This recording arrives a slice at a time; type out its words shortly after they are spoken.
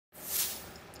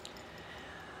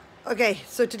Okay,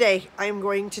 so today I'm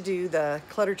going to do the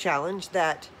clutter challenge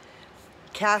that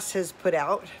Cass has put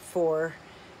out for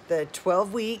the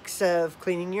 12 weeks of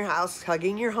cleaning your house,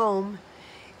 hugging your home.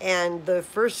 And the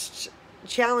first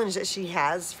challenge that she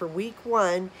has for week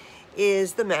 1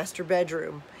 is the master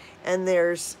bedroom. And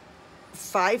there's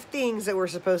 5 things that we're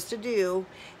supposed to do.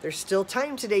 There's still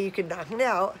time today. You can knock it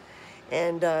out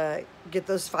and get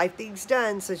those 5 things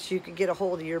done so that you can get a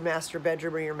hold of your master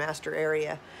bedroom or your master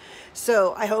area.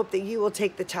 So I hope that you will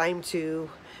take the time to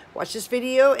watch this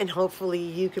video, and hopefully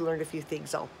you can learn a few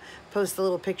things. I'll post a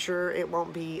little picture. It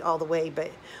won't be all the way,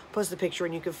 but post a picture,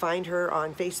 and you can find her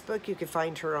on Facebook. You can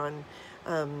find her on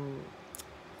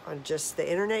just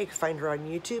the internet. You can find her on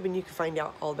YouTube, and you can find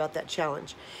out all about that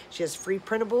challenge. She has free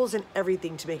printables and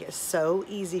everything to make it so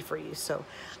easy for you. So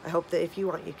I hope that if you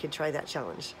want, you can try that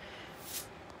challenge.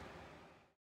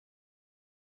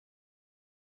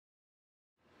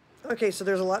 Okay, so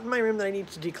there's a lot in my room that I need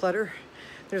to declutter.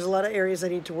 There's a lot of areas I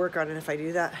need to work on, and if I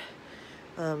do that,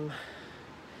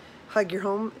 hug your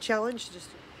home challenge.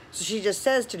 So she just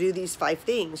says to do these 5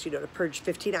 things, to purge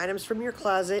 15 items from your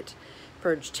closet,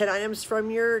 purge 10 items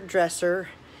from your dresser,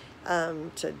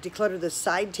 to declutter the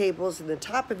side tables and the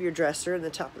top of your dresser and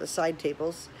the top of the side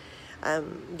tables,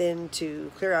 then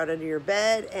to clear out under your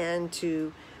bed, and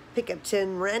to pick up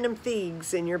 10 random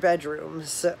things in your bedroom.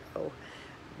 So,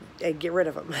 and get rid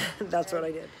of them. That's what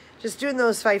I did. Just doing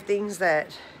those 5 things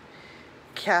that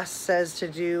Cass says to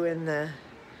do in the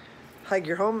Hug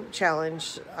Your Home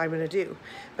challenge, I'm going to do.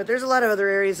 But there's a lot of other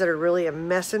areas that are really a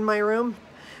mess in my room.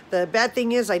 The bad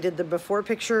thing is I did the before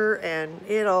picture and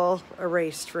it all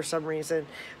erased for some reason.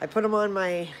 I put them on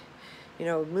my,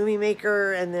 movie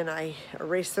maker, and then I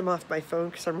erased them off my phone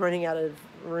because I'm running out of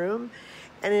room,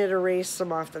 and it erased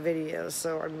them off the videos.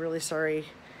 So I'm really sorry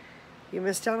you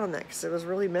missed out on that because it was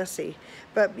really messy.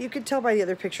 But you could tell by the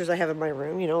other pictures I have in my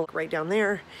room, right down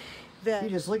there, that if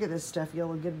you just look at this stuff,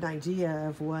 you'll get an idea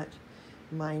of what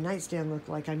my nightstand looked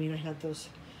like. I mean, I had those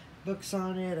books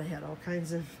on it. I had all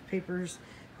kinds of papers.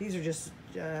 These are just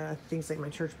things like my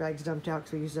church bags dumped out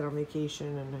because we used it on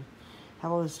vacation, and I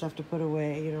have all this stuff to put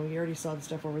away. You already saw the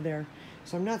stuff over there.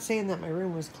 So I'm not saying that my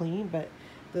room was clean, but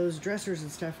those dressers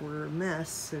and stuff were a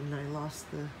mess, and I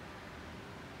lost the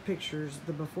pictures,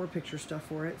 the before picture stuff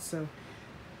for it. So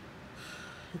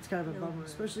it's kind of a bummer,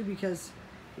 especially because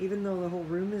even though the whole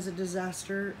room is a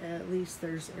disaster, at least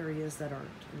there's areas that aren't.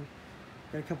 And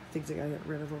got a couple things I got to get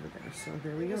rid of over there. So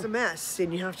there we go. It was a mess,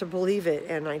 and you have to believe it.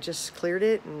 And I just cleared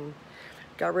it and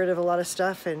got rid of a lot of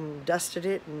stuff and dusted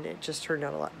it, and it just turned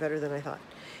out a lot better than I thought.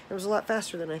 It was a lot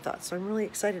faster than I thought. So I'm really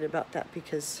excited about that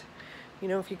because,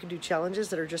 if you can do challenges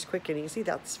that are just quick and easy,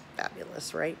 that's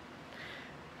fabulous, right?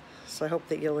 So I hope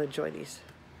that you'll enjoy these.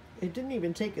 It didn't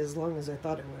even take as long as I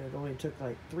thought it would. It only took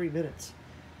like 3 minutes.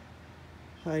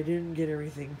 I didn't get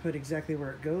everything put exactly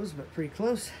where it goes, but pretty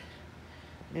close.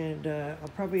 And I'll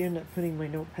probably end up putting my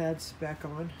notepads back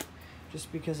on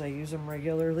just because I use them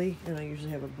regularly, and I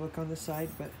usually have a book on the side,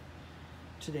 but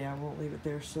today I won't leave it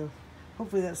there. So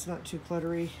hopefully that's not too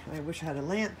cluttery. I wish I had a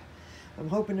lamp. I'm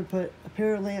hoping to put a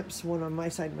pair of lamps, one on my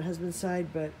side and my husband's side,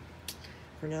 but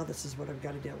for now this is what I've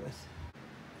got to deal with.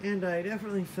 And I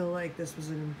definitely feel like this was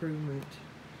an improvement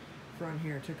from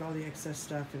here. I took all the excess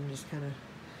stuff and just kind of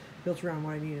built around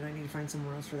what I needed. I need to find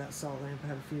somewhere else for that salt lamp. I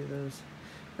have a few of those.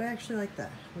 But I actually like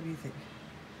that. What do you think?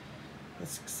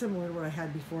 That's similar to what I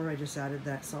had before. I just added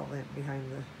that salt lamp behind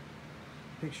the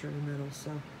picture in the middle. So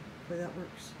hopefully that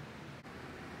works.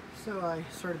 So I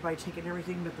started by taking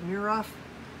everything but the mirror off.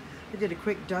 I did a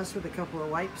quick dust with a couple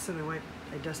of wipes, and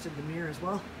I dusted the mirror as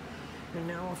well. And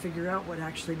now I'll figure out what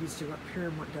actually needs to go up here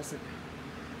and what doesn't.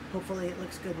 Hopefully it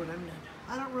looks good when I'm done.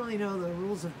 I don't really know the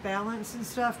rules of balance and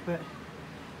stuff, but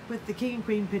with the king and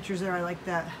queen pictures there, I like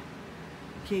that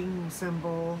king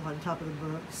symbol on top of the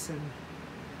books, and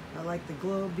I like the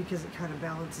globe because it kind of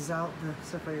balances out the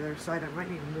stuff on the other side. I might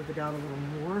need to move it out a little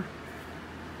more.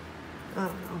 I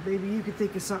don't know, maybe you could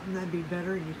think of something that'd be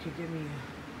better and you could give me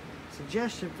a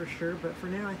suggestion for sure, but for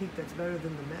now I think that's better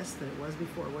than the mess that it was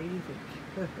before. What do you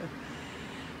think?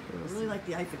 I really like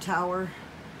the Eiffel Tower.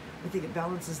 I think it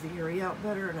balances the area out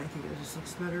better, and I think it just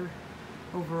looks better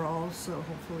overall, so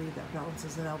hopefully that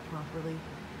balances it out properly.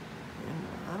 And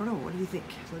I don't know, what do you think?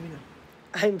 Let me know.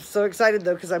 I'm so excited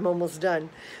though because I'm almost done.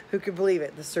 Who could believe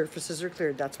it? The surfaces are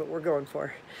cleared. That's what we're going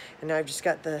for. And now I've just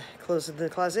got the clothes in the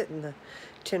closet and the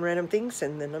 10 random things,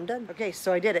 and then I'm done. Okay,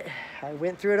 so I did it. I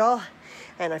went through it all,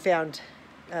 and I found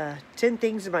 10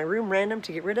 things in my room random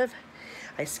to get rid of.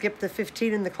 I skipped the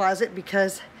 15 in the closet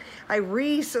because I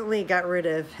recently got rid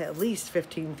of at least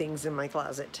 15 things in my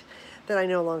closet that I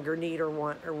no longer need or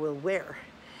want or will wear.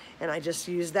 And I just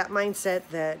used that mindset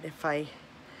that if I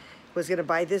was going to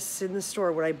buy this in the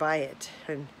store, would I buy it?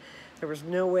 And there was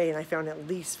no way, and I found at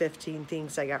least 15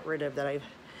 things I got rid of that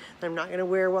I'm not going to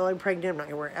wear while I'm pregnant. I'm not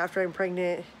going to wear after I'm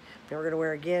pregnant. I'm never going to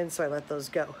wear again, so I let those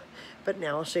go. But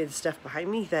now I'll show you the stuff behind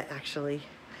me that actually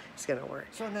is going to work.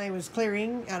 So when I was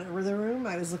clearing out of the room,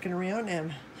 I was looking around,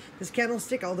 and this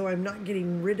candlestick, although I'm not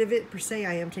getting rid of it per se,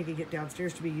 I am taking it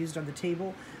downstairs to be used on the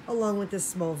table, along with this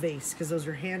small vase, because those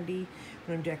are handy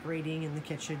when I'm decorating in the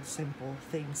kitchen, simple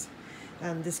things.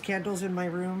 This candle's in my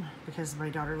room because my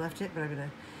daughter left it, but I'm going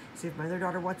to see if my other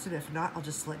daughter wants it. If not, I'll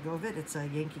just let go of it. It's a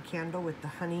Yankee candle with the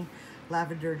honey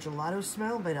lavender gelato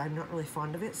smell, but I'm not really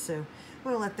fond of it, so I'm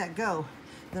going to let that go.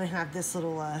 Then I have this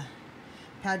little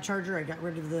pad charger. I got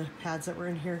rid of the pads that were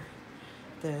in here,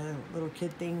 the little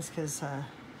kid things, because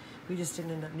we just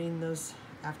didn't end up needing those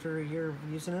after a year of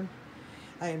using them.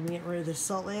 I am getting rid of this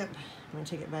salt lamp. I'm going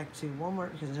to take it back to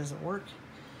Walmart because it doesn't work.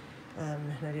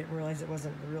 And I didn't realize it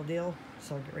wasn't the real deal,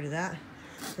 so I'll get rid of that.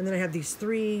 And then I have these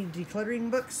 3 decluttering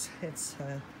books. It's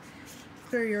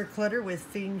Clear Your Clutter with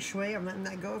Feng Shui. I'm letting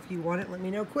that go. If you want it, let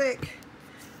me know quick.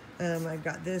 I've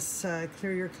got this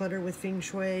Clear Your Clutter with Feng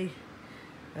Shui.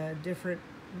 Different,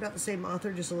 about the same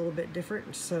author, just a little bit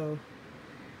different. So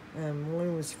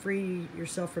one was Free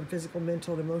Yourself from Physical,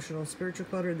 Mental, and Emotional and Spiritual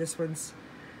Clutter. This one's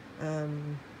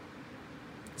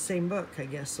same book, I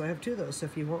guess. So I have 2 of those. So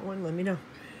if you want one, let me know.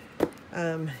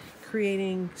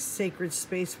 Creating Sacred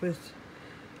Space with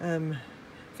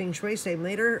Feng Shui, same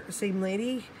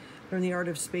lady. Learn the art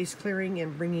of space clearing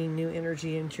and bringing new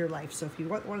energy into your life. So if you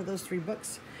want one of those 3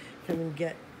 books, come and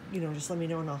get, just let me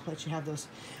know and I'll let you have those.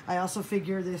 I also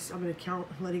figure this, I'm going to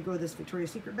letting go of this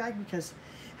Victoria's Secret bag because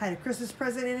I had a Christmas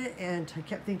present in it and I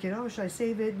kept thinking, oh, should I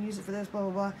save it and use it for this, blah,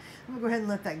 blah, blah. I'm going to go ahead and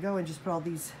let that go and just put all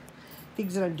these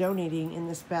things that I'm donating in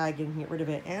this bag and get rid of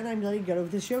it. And I'm letting go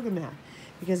of this yoga mat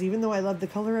because even though I love the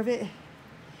color of it,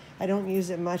 I don't use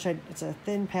it much. It's a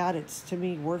thin pad. It's, to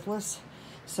me, worthless.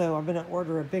 So I'm going to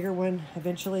order a bigger one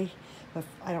eventually, but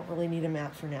I don't really need a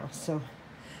mat for now. So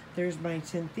there's my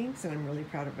 10 things, and I'm really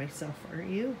proud of myself,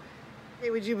 aren't you? Hey,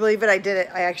 would you believe it? I did it.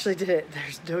 I actually did it.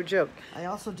 There's no joke. I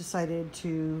also decided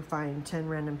to find 10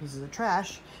 random pieces of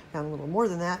trash. Found a little more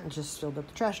than that and just filled up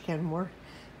the trash can more.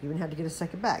 Even had to get a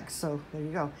second bag, so there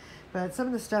you go. But some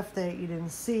of the stuff that you didn't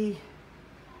see,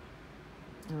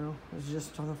 it was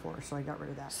just on the floor, so I got rid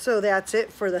of that. So that's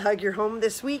it for the Hug Your Home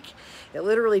this week. It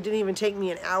literally didn't even take me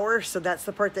an hour, so that's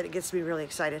the part that it gets me really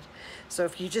excited. So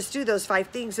if you just do those 5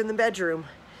 things in the bedroom,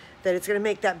 that it's going to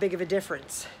make that big of a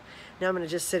difference. Now I'm going to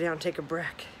just sit down and take a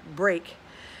break,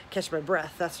 catch my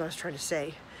breath. That's what I was trying to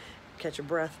say, catch a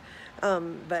breath.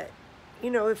 But,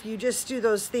 if you just do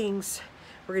those things,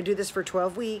 we're going to do this for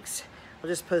 12 weeks. I'll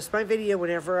just post my video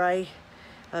whenever I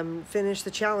finish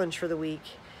the challenge for the week.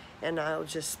 And I'll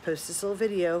just post this little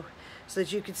video so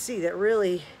that you can see that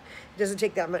really it doesn't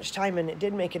take that much time, and it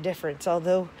did make a difference.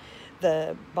 Although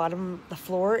the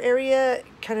floor area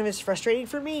kind of is frustrating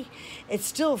for me, it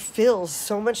still feels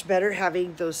so much better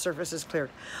having those surfaces cleared.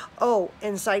 Oh,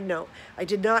 and side note, I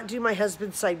did not do my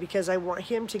husband's side because I want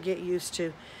him to get used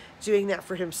to doing that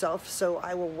for himself. So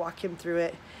I will walk him through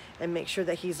it and make sure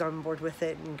that he's on board with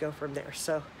it and go from there.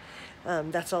 So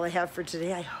that's all I have for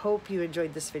today. I hope you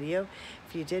enjoyed this video.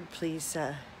 If you did, please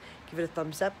give it a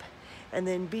thumbs up, and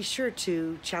then be sure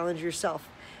to challenge yourself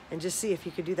and just see if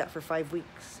you could do that for 5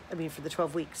 weeks. For the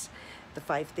 12 weeks, the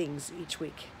 5 things each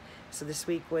week. So this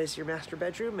week was your master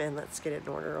bedroom, and let's get it in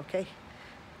order, okay?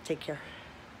 Take care.